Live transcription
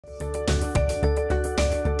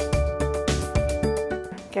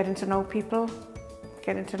Getting to know people,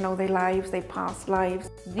 getting to know their lives, their past lives.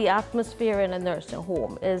 The atmosphere in a nursing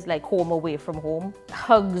home is like home away from home.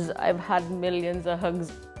 Hugs, I've had millions of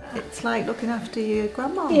hugs. It's like looking after your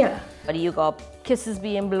grandma. Yeah. But you got kisses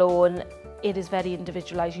being blown. It is very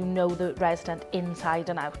individualised. You know the resident inside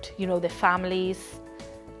and out. You know their families,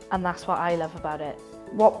 and that's what I love about it.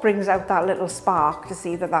 What brings out that little spark to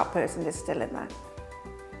see that that person is still in there?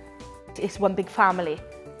 It's one big family.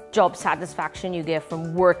 Job satisfaction you get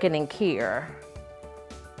from working in care,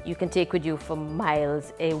 you can take with you for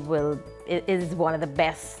miles. It is one of the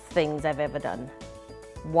best things I've ever done.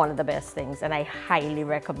 One of the best things, and I highly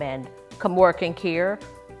recommend. Come work in care,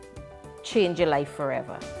 change your life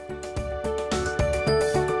forever.